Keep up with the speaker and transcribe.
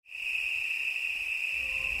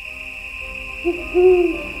It's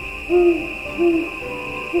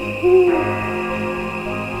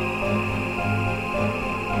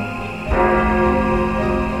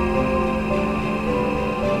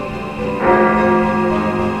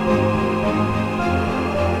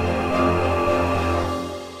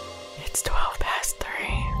 12 past 3.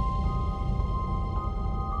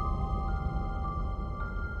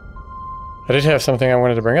 I did have something I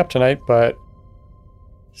wanted to bring up tonight, but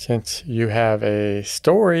since you have a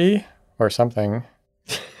story or something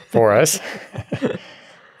for us,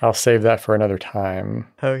 I'll save that for another time.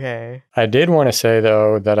 Okay. I did want to say,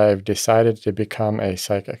 though, that I've decided to become a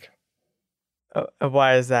psychic.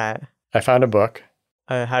 Why is that? I found a book.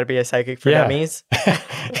 How to be a psychic for dummies?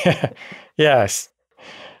 Yes.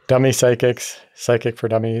 Dummy psychics, psychic for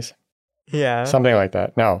dummies. Yeah. Something like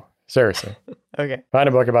that. No, seriously. Okay. Found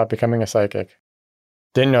a book about becoming a psychic.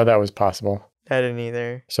 Didn't know that was possible. I didn't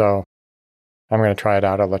either. So I'm going to try it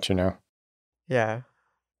out. I'll let you know. Yeah.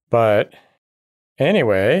 But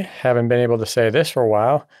anyway, haven't been able to say this for a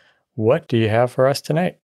while. What do you have for us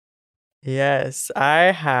tonight? Yes,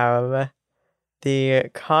 I have the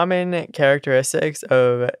common characteristics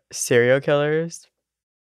of serial killers.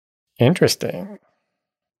 Interesting.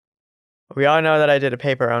 We all know that I did a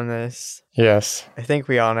paper on this. Yes. I think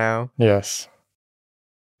we all know. Yes.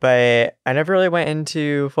 But I never really went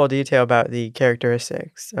into full detail about the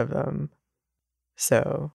characteristics of them.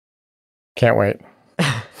 So Can't wait.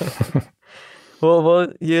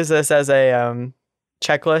 we'll use this as a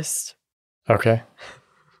checklist. Okay.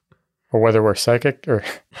 Or whether we're psychic or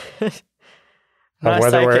Not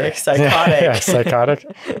whether psychic, psychotic. Yeah, psychotic.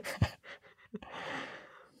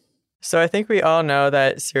 So I think we all know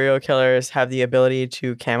that serial killers have the ability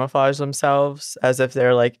to camouflage themselves as if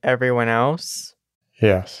they're like everyone else.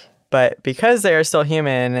 Yes. But because they are still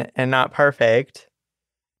human and not perfect,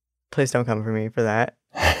 please don't come for me for that.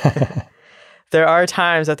 There are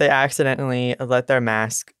times that they accidentally let their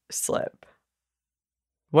mask slip.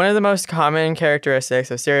 One of the most common characteristics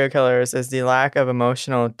of serial killers is the lack of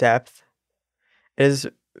emotional depth. It is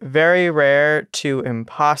very rare to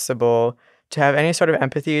impossible to have any sort of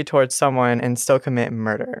empathy towards someone and still commit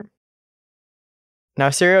murder. Now,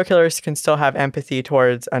 serial killers can still have empathy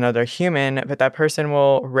towards another human, but that person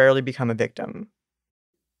will rarely become a victim.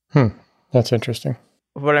 That's interesting.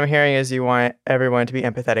 What I'm hearing is you want everyone to be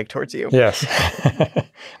empathetic towards you. Yes.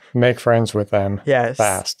 Make friends with them. Yes.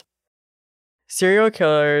 Fast. Serial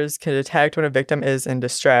killers can detect when a victim is in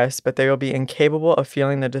distress, but they will be incapable of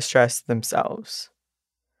feeling the distress themselves.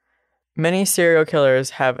 Many serial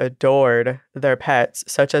killers have adored their pets,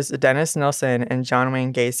 such as Dennis Nilsen and John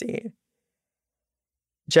Wayne Gacy.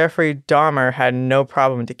 Jeffrey Dahmer had no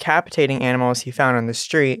problem decapitating animals he found on the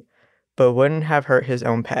street, but wouldn't have hurt his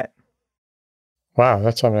own pet. Wow,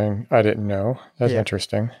 that's something I didn't know. That's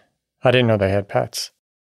interesting. I didn't know they had pets.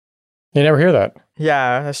 You never hear that.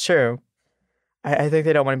 Yeah, that's true. I think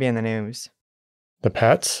they don't want to be in the news. The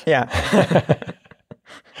pets? Yeah.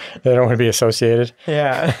 They don't want to be associated?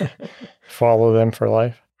 Yeah. Follow them for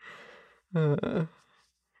life? Yeah,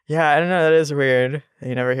 I don't know. That is weird.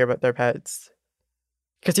 You never hear about their pets.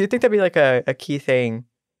 Because you'd think that'd be like a key thing.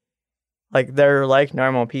 Like, they're like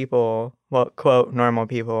normal people. Well, quote, normal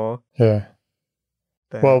people. Yeah.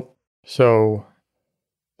 But, Well, so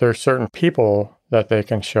there's certain people that they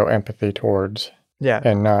can show empathy towards yeah.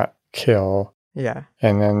 and not kill. Yeah.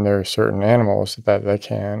 And then there's certain animals that they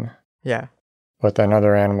can. Yeah. But then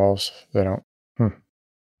other animals, they don't.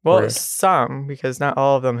 Well, Weird. some, because not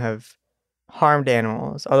all of them have harmed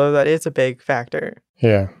animals, although that is a big factor.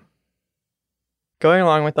 Yeah. Going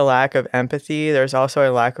along with the lack of empathy, there's also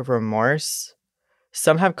a lack of remorse.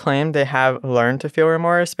 Some have claimed they have learned to feel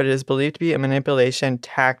remorse, but it is believed to be a manipulation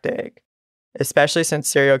tactic, especially since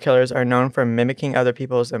serial killers are known for mimicking other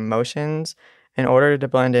people's emotions in order to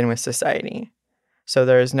blend in with society. So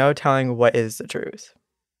there is no telling what is the truth.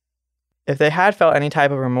 If they had felt any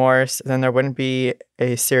type of remorse, then there wouldn't be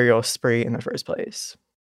a serial spree in the first place.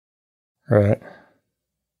 Right.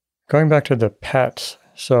 Going back to the pets.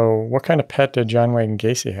 So what kind of pet did John Wayne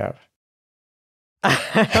Gacy have?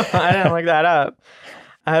 I didn't look that up.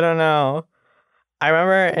 I don't know. I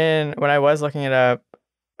remember when I was looking it up,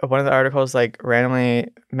 one of the articles like randomly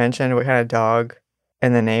mentioned what kind of dog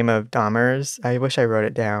and the name of Dahmer's. I wish I wrote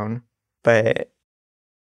it down, but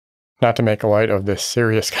Not to make light of this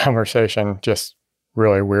serious conversation, just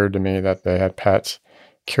really weird to me that they had pets.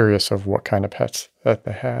 Curious of what kind of pets that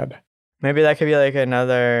they had. maybe that could be like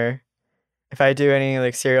another. If I do any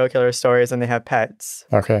like serial killer stories and they have pets,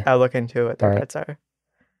 Okay. I'll look into what their All right. pets are.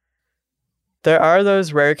 There are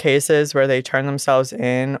those rare cases where they turn themselves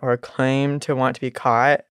in or claim to want to be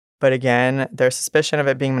caught, But again, there's suspicion of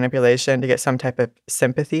it being manipulation to get some type of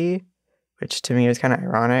sympathy, which to me is kind of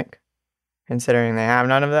ironic, considering they have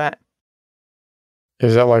none of that.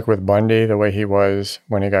 Is that like with Bundy, the way he was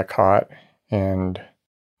when he got caught and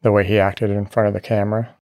the way he acted in front of the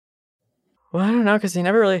camera? Well, I don't know, because he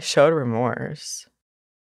never really showed remorse.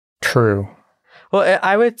 True. Well,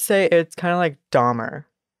 I would say it's kind of like Dahmer.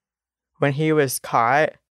 When he was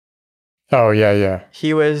caught, Oh, yeah.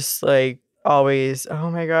 he was like always, oh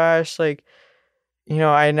my gosh, like,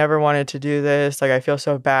 I never wanted to do this. Like, I feel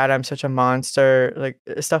so bad. I'm such a monster. Like,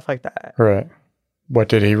 stuff like that. Right. What,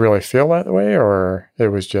 did he really feel that way, or it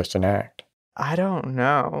was just an act? I don't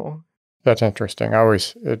know. That's interesting. He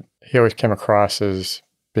always came across as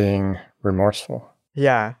being remorseful.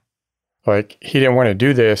 Yeah. Like, he didn't want to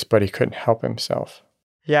do this, but he couldn't help himself.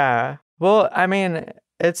 Yeah. Well, I mean,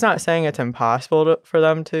 it's not saying it's impossible for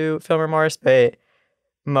them to feel remorse, but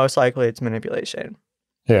most likely it's manipulation.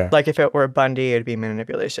 Yeah. Like, if it were Bundy, it'd be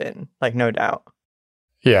manipulation. Like, no doubt.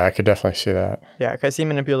 Yeah, I could definitely see that. Yeah, because he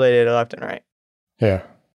manipulated left and right. Yeah.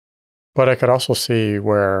 But I could also see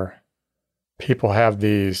where people have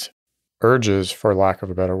these urges, for lack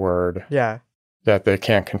of a better word, Yeah. that they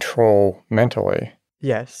can't control mentally.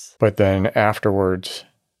 Yes. But then afterwards,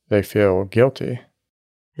 they feel guilty.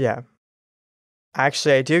 Yeah.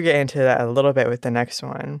 Actually, I do get into that a little bit with the next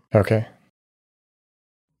one. Okay.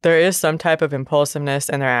 There is some type of impulsiveness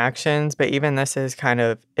in their actions, but even this is kind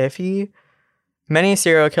of iffy. Many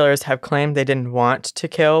serial killers have claimed they didn't want to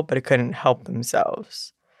kill, but couldn't help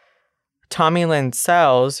themselves. Tommy Lynn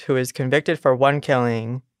Sells, who is convicted for 1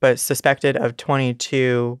 killing, but suspected of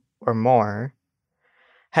 22 or more,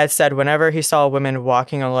 had said whenever he saw a woman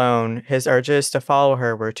walking alone, his urges to follow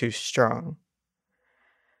her were too strong.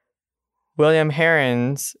 William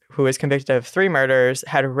Herons, who was convicted of 3 murders,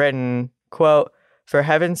 had written, quote, "For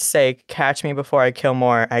heaven's sake, catch me before I kill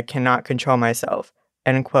more. I cannot control myself,"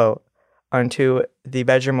 end quote, onto the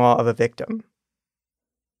bedroom wall of a victim.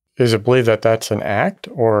 Is it believed that that's an act,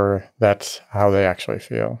 or that's how they actually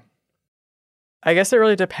feel? I guess it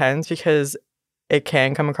really depends, because it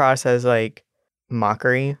can come across as like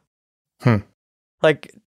mockery.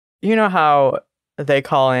 Like, you know how they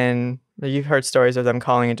call in, you've heard stories of them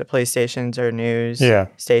calling into police stations or news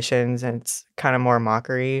stations, and it's kind of more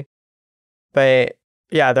mockery. But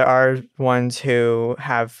yeah, there are ones who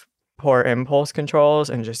have poor impulse controls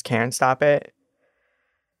and just can't stop it.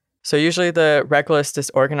 So usually the reckless,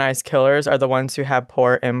 disorganized killers are the ones who have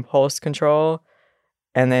poor impulse control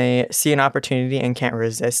and they see an opportunity and can't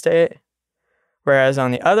resist it. Whereas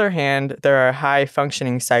on the other hand, there are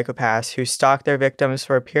high-functioning psychopaths who stalk their victims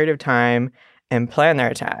for a period of time and plan their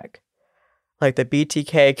attack. Like the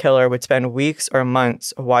BTK killer would spend weeks or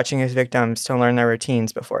months watching his victims to learn their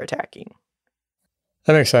routines before attacking.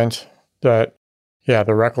 That makes sense. That, yeah,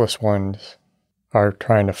 the reckless ones are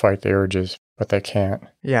trying to fight the urges, but they can't.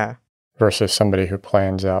 Yeah. Versus somebody who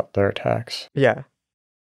plans out their attacks. Yeah.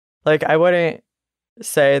 Like, I wouldn't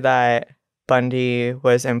say that Bundy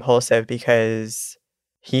was impulsive because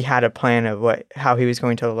he had a plan of how he was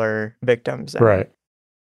going to lure victims in. Right.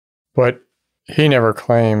 But he never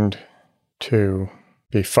claimed to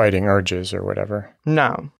be fighting urges or whatever.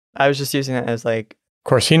 No. I was just using it as like... Of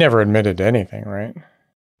course, he never admitted to anything, right?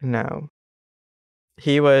 No.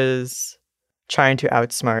 He was trying to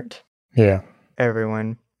outsmart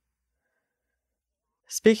everyone.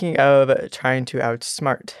 Speaking of trying to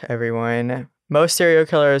outsmart everyone, most serial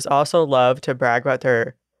killers also love to brag about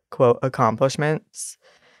their, quote, accomplishments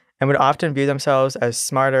and would often view themselves as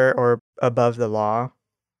smarter or above the law.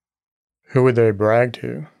 Who would they brag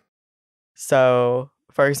to? So,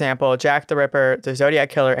 for example, Jack the Ripper, the Zodiac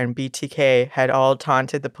Killer, and BTK had all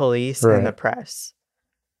taunted the police and the press.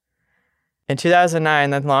 In 2009,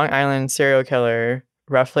 the Long Island serial killer,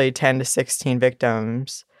 roughly 10 to 16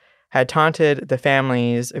 victims, had taunted the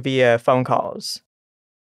families via phone calls.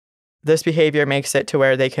 This behavior makes it to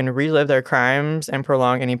where they can relive their crimes and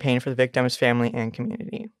prolong any pain for the victim's family and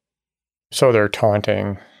community. So they're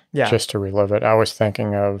taunting just to relive it. I was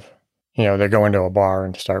thinking of, they go into a bar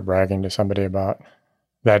and start bragging to somebody about.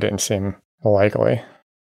 That didn't seem likely.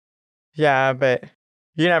 Yeah, but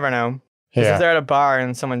you never know. Because if they're at a bar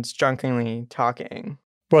and someone's drunkenly talking.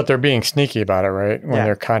 But they're being sneaky about it, right? When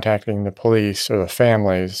they're contacting the police or the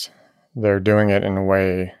families, they're doing it in a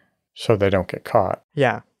way so they don't get caught.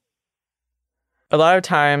 Yeah. A lot of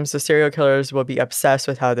times, the serial killers will be obsessed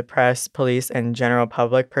with how the press, police, and general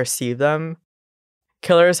public perceive them.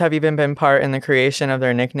 Killers have even been part in the creation of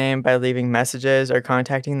their nickname by leaving messages or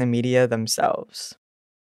contacting the media themselves.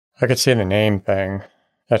 I could see the name thing.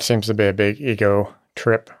 That seems to be a big ego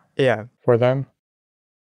trip for them.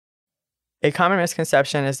 A common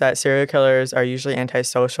misconception is that serial killers are usually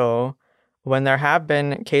antisocial, when there have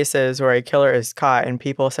been cases where a killer is caught and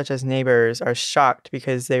people such as neighbors are shocked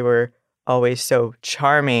because they were always so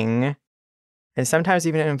charming and sometimes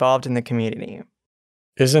even involved in the community.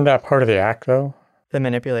 Isn't that part of the act, though? The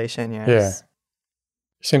manipulation, yes. Yeah.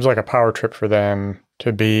 Seems like a power trip for them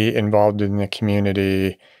to be involved in the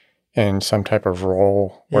community in some type of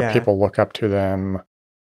role where people look up to them.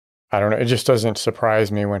 I don't know. It just doesn't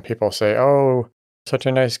surprise me when people say, oh, such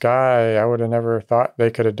a nice guy. I would have never thought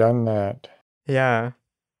they could have done that. Yeah.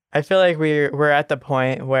 I feel like we're at the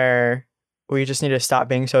point where we just need to stop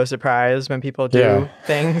being so surprised when people do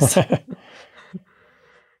things.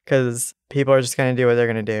 Because people are just going to do what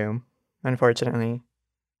they're going to do, unfortunately.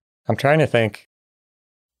 I'm trying to think.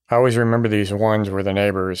 I always remember these ones where the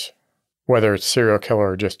neighbors, whether it's serial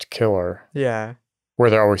killer or just killer, where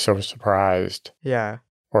they're always so surprised. Yeah.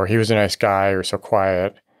 Or he was a nice guy or so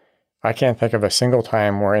quiet. I can't think of a single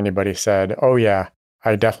time where anybody said, oh yeah,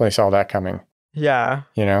 I definitely saw that coming. Yeah.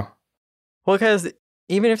 You know? Well, because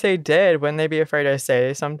even if they did, wouldn't they be afraid to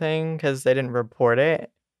say something because they didn't report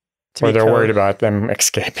it? Or they're worried about them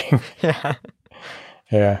escaping. Yeah.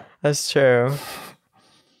 Yeah. That's true.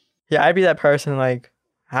 Yeah, I'd be that person like,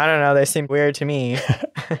 I don't know, they seem weird to me.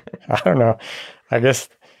 I don't know. I guess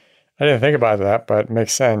I didn't think about that, but it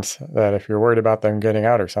makes sense that if you're worried about them getting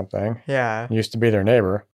out or something. Yeah. Used to be their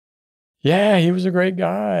neighbor. Yeah, he was a great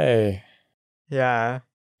guy. Yeah.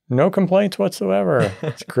 No complaints whatsoever.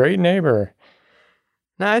 It's a great neighbor.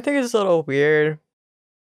 No, I think it's a little weird.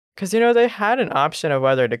 Because, they had an option of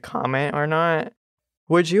whether to comment or not.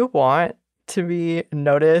 Would you want to be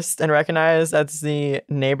noticed and recognized as the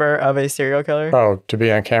neighbor of a serial killer? Oh, to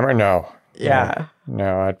be on camera? No. Yeah.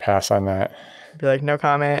 No, I'd pass on that. Be like, no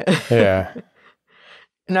comment. Yeah.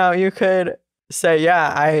 No, you could say,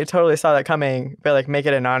 yeah, I totally saw that coming, but like make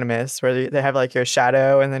it anonymous where they have like your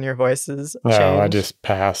shadow and then your voices change. No, I just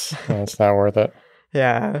pass. It's not worth it.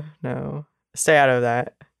 Yeah, no. Stay out of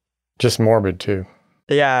that. Just morbid too.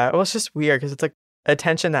 Yeah, well, it's just weird because it's like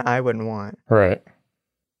attention that I wouldn't want. Right.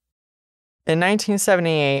 In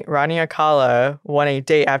 1978, Rodney Alcala won a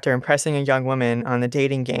date after impressing a young woman on the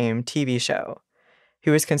dating game TV show. He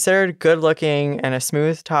was considered good-looking and a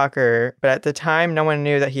smooth talker, but at the time, no one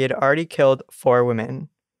knew that he had already killed 4 women.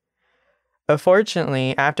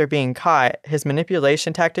 Unfortunately, after being caught, his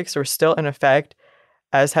manipulation tactics were still in effect,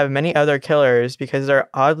 as have many other killers, because there are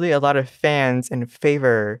oddly a lot of fans in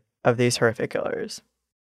favor of these horrific killers.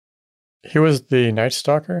 He was the Night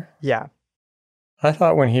Stalker? Yeah. I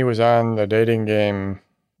thought when he was on the dating game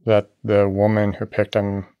that the woman who picked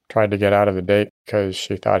him tried to get out of the date because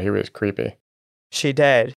she thought he was creepy. She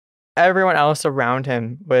did. Everyone else around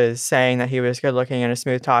him was saying that he was good looking and a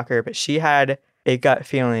smooth talker, but she had a gut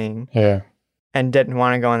feeling and didn't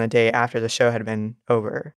want to go on the date after the show had been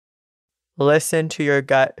over. Listen to your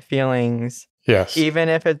gut feelings. Yes. Even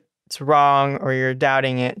if it's wrong or you're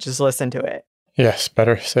doubting it, just listen to it. Yes,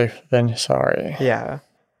 better safe than sorry. Yeah.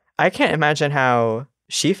 I can't imagine how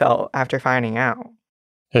she felt after finding out.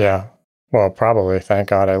 Yeah. Well, probably. Thank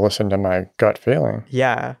God I listened to my gut feeling.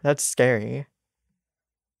 Yeah, that's scary.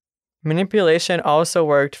 Manipulation also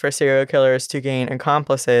worked for serial killers to gain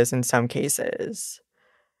accomplices in some cases,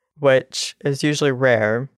 which is usually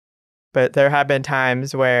rare, but there have been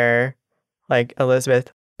times where, like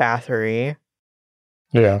Elizabeth Bathory,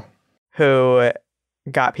 who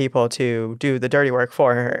got people to do the dirty work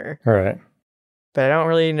for her. Right. But I don't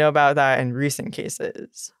really know about that in recent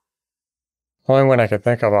cases. The only one I could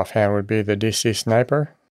think of offhand would be the DC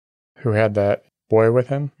sniper who had that boy with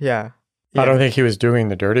him. Yeah. I don't think he was doing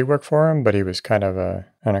the dirty work for him, but he was kind of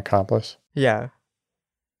an accomplice. Yeah.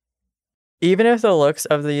 Even if the looks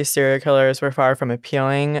of these serial killers were far from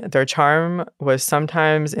appealing, their charm was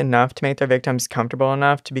sometimes enough to make their victims comfortable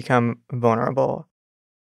enough to become vulnerable.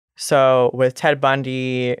 So with Ted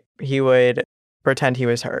Bundy, he would pretend he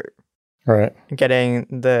was hurt. Right. Getting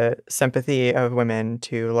the sympathy of women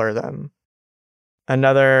to lure them.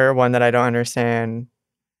 Another one that I don't understand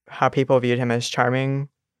how people viewed him as charming,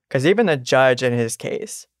 because even the judge in his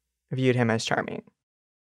case viewed him as charming.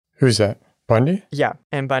 Who's that? Bundy? Yeah,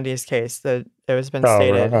 in Bundy's case, it has been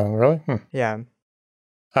stated. Oh, really? Yeah.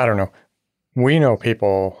 I don't know. We know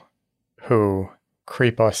people who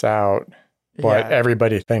creep us out, but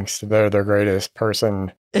everybody thinks they're the greatest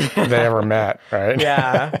person they ever met, right?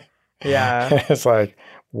 Yeah. Yeah. It's like,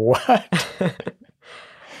 what?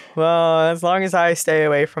 Well, as long as I stay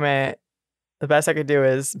away from it, the best I could do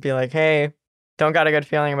is be like, hey, don't got a good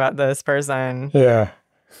feeling about this person. Yeah.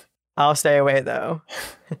 I'll stay away, though.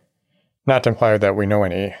 Not to imply that we know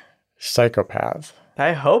any psychopaths.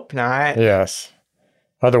 I hope not. Yes.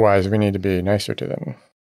 Otherwise, we need to be nicer to them.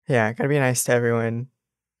 Yeah, gotta be nice to everyone.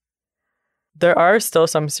 There are still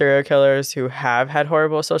some serial killers who have had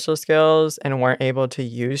horrible social skills and weren't able to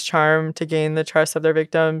use charm to gain the trust of their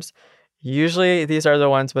victims. Usually, these are the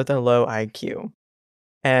ones with a low IQ.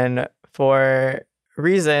 And for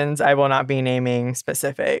reasons I will not be naming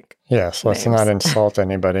specific Yes, let's names. not insult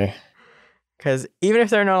anybody. Because even if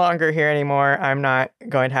they're no longer here anymore, I'm not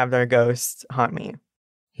going to have their ghosts haunt me.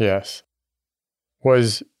 Yes.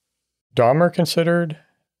 Was Dahmer considered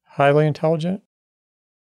highly intelligent?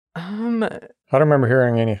 I don't remember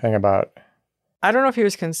hearing anything about. I don't know if he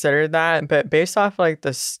was considered that, but based off like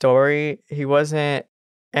the story, he wasn't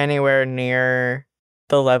anywhere near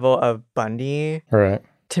the level of Bundy. Right.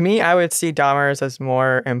 To me, I would see Dahmer's as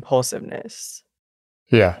more impulsiveness.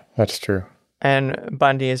 Yeah, that's true. And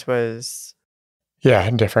Bundy's was... Yeah,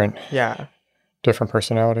 different. Yeah. Different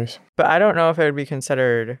personalities. But I don't know if it would be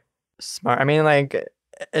considered smart. I mean, like,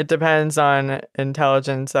 it depends on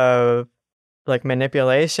intelligence of, like,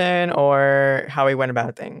 manipulation or how he went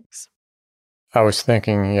about things. I was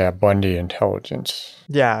thinking, yeah, Bundy intelligence.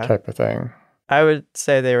 Yeah. Type of thing. I would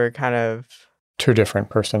say they were kind of... Two different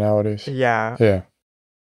personalities. Yeah. Yeah.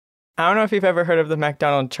 I don't know if you've ever heard of the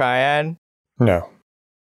McDonald Triad. No.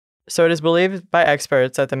 So it is believed by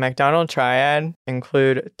experts that the McDonald Triad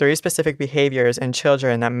include 3 specific behaviors in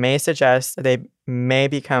children that may suggest they may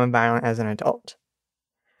become violent as an adult.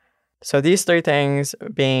 So these 3 things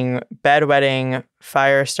being bedwetting,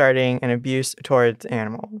 fire starting, and abuse towards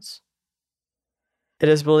animals. It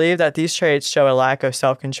is believed that these traits show a lack of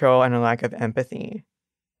self-control and a lack of empathy.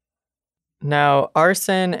 Now,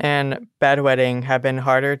 arson and bedwetting have been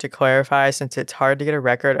harder to clarify since it's hard to get a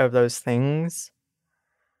record of those things.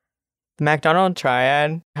 The McDonald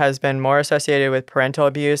Triad has been more associated with parental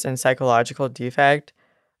abuse and psychological defect,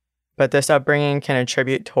 but this upbringing can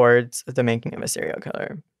attribute towards the making of a serial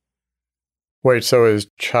killer. Wait, so is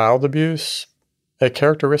child abuse a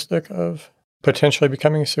characteristic of potentially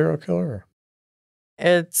becoming a serial killer?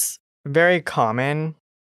 It's very common,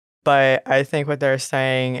 but I think what they're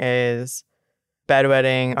saying is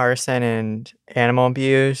bedwetting, arson, and animal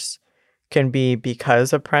abuse can be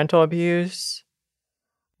because of parental abuse,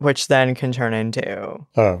 which then can turn into...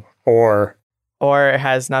 Oh, or it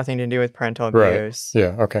has nothing to do with parental abuse. Right.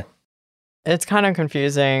 Yeah, okay. It's kind of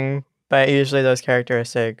confusing, but usually those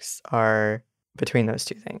characteristics are between those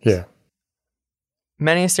 2 things. Yeah.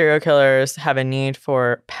 Many serial killers have a need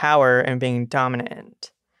for power and being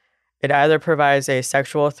dominant. It either provides a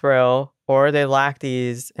sexual thrill or they lack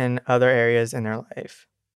these in other areas in their life.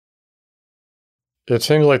 It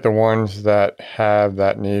seems like the ones that have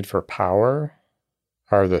that need for power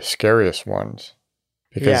are the scariest ones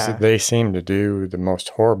because they seem to do the most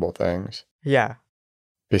horrible things. Yeah.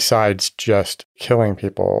 Besides just killing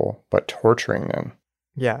people, but torturing them.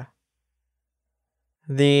 Yeah.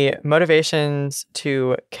 The motivations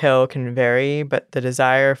to kill can vary, but the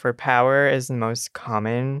desire for power is the most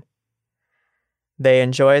common. They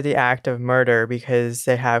enjoy the act of murder because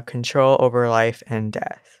they have control over life and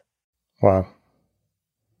death. Wow.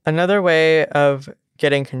 Another way of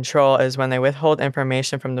getting control is when they withhold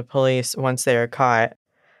information from the police once they are caught.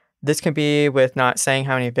 This can be with not saying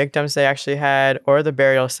how many victims they actually had or the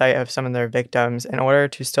burial site of some of their victims in order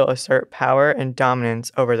to still assert power and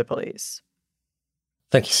dominance over the police.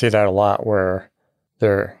 I think you see that a lot where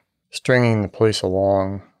they're stringing the police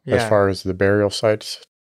along as far as the burial sites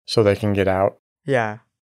so they can get out. Yeah.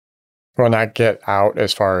 Well, not get out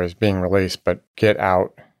as far as being released, but get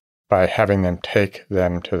out by having them take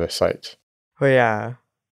them to the sites. Well, yeah.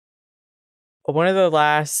 One of the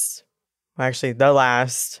last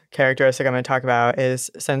characteristic I'm going to talk about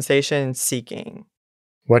is sensation seeking.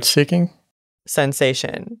 What's seeking?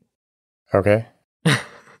 Sensation. Okay.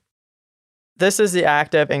 This is the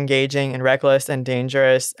act of engaging in reckless and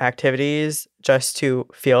dangerous activities just to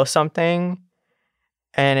feel something.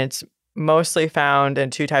 And it's mostly found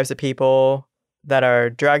in 2 types of people that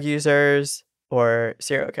are drug users or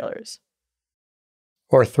serial killers.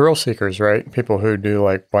 Or thrill seekers, right? People who do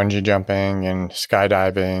like bungee jumping and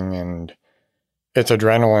skydiving, and it's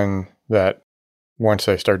adrenaline that once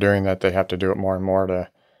they start doing that, they have to do it more and more to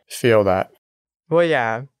feel that. Well,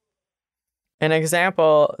 yeah. An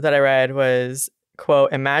example that I read was,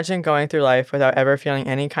 quote, imagine going through life without ever feeling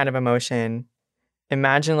any kind of emotion.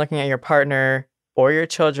 Imagine looking at your partner or your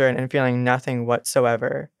children and feeling nothing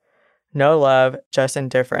whatsoever. No love, just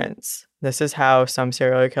indifference. This is how some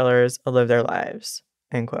serial killers live their lives,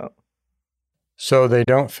 end quote. So they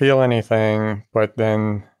don't feel anything, but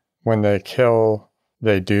then when they kill,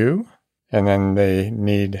 they do, and then they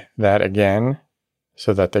need that again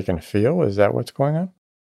so that they can feel? Is that what's going on?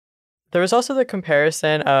 There was also the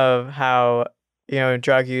comparison of how,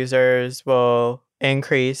 drug users will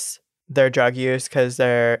increase their drug use because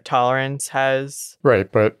their tolerance has...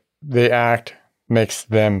 Right, but the act makes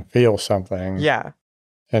them feel something. Yeah.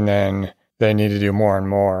 And then they need to do more and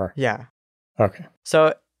more. Yeah. Okay.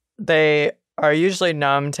 So they are usually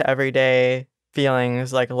numb to everyday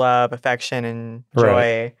feelings like love, affection, and joy.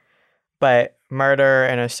 Right. But murder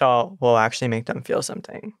and assault will actually make them feel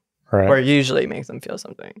something. Right. Or usually makes them feel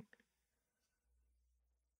something.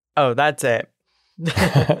 Oh, that's it.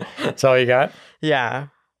 That's all you got? Yeah.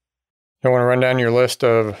 You want to run down your list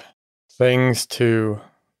of things to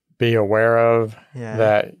be aware of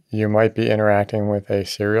that you might be interacting with a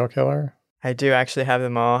serial killer? I do actually have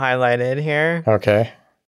them all highlighted here. Okay.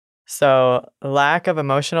 So, lack of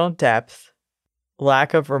emotional depth,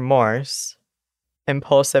 lack of remorse,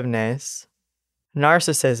 impulsiveness,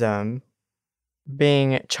 narcissism,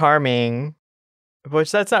 being charming,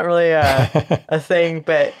 which that's not really a thing,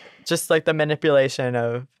 but just like the manipulation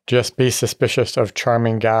of... Just be suspicious of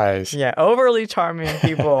charming guys. Yeah, overly charming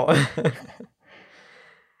people.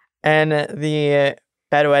 And the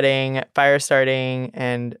bedwetting, fire starting,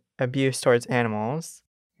 and abuse towards animals.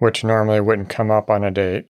 Which normally wouldn't come up on a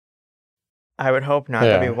date. I would hope not.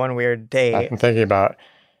 That'd be one weird date. I'm thinking about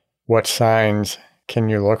what signs can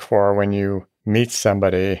you look for when you meet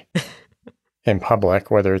somebody in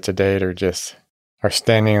public, whether it's a date or just are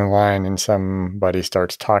standing in line and somebody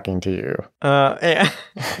starts talking to you. Yeah.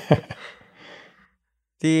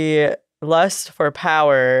 The lust for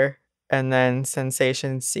power and then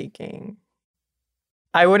sensation seeking.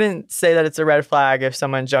 I wouldn't say that it's a red flag if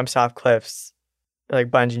someone jumps off cliffs,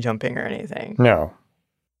 like bungee jumping or anything. No.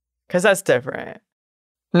 Because that's different.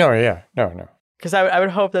 No, yeah. No. Because I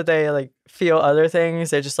would hope that they like feel other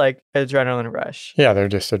things. They're just like adrenaline rush. Yeah, they're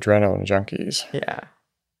just adrenaline junkies. Yeah.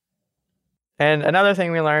 And another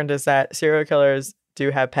thing we learned is that serial killers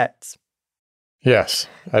do have pets. Yes,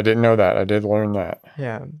 I didn't know that. I did learn that.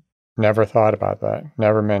 Yeah. Never thought about that.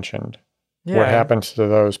 Never mentioned. Yeah. What happens to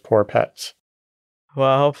those poor pets?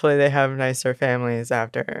 Well, hopefully they have nicer families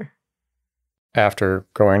after. After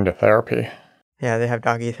going to therapy. Yeah, they have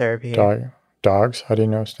doggy therapy. Dogs? How do you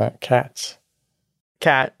know it's not cats?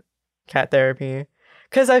 Cat therapy.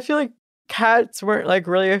 Because I feel like cats weren't like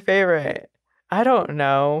really a favorite. I don't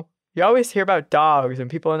know. You always hear about dogs and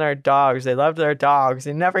people and their dogs. They love their dogs.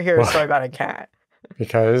 You never hear a story about a cat.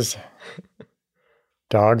 Because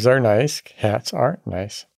dogs are nice. Cats aren't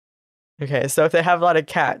nice. Okay, so if they have a lot of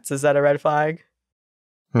cats, is that a red flag?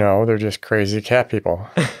 No, they're just crazy cat people.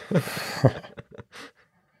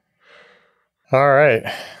 All right.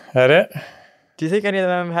 That it? Do you think any of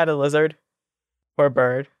them had a lizard? Or a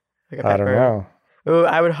bird? Like a pet I don't bird? know. Ooh,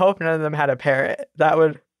 I would hope none of them had a parrot. That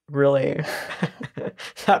would really...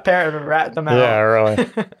 that parrot would rat them out. Yeah, really.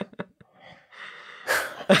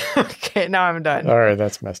 Okay, now I'm done. All right,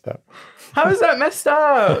 that's messed up. How is that messed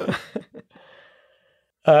up?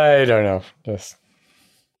 I don't know. Just...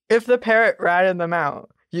 If the parrot ratted them out,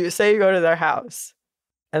 you go to their house,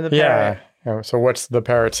 and the parrot... Yeah, so what's the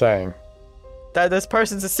parrot saying? That this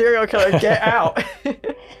person's a serial killer, get out.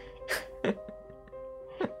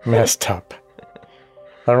 Messed up.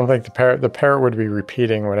 I don't think the parrot would be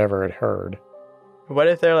repeating whatever it heard. What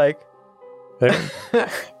if they're like...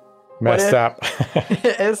 messed up.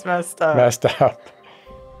 It is messed up. Messed up.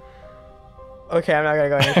 Okay, I'm not going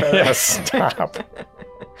to go any further. Yeah, stop.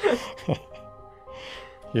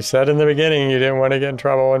 You said in the beginning you didn't want to get in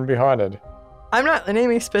trouble and be haunted. I'm not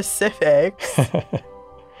naming specifics. And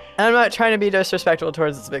I'm not trying to be disrespectful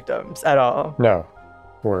towards its victims at all. No.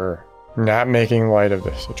 We're not making light of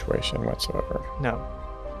this situation whatsoever. No.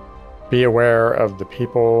 Be aware of the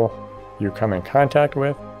people you come in contact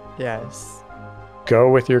with. Yes. Go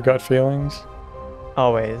with your gut feelings.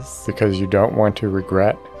 Always. Because you don't want to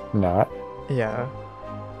regret not. Yeah.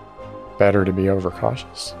 Better to be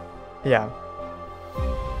overcautious. Yeah.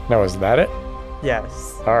 Now, is that it?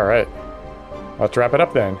 Yes. All right. Let's wrap it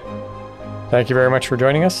up then. Thank you very much for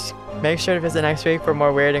joining us. Make sure to visit next week for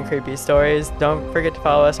more weird and creepy stories. Don't forget to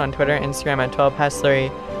follow us on Twitter and Instagram at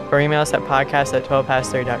 12past3 or email us at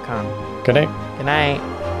podcast@12past3.com. Good night. Good night.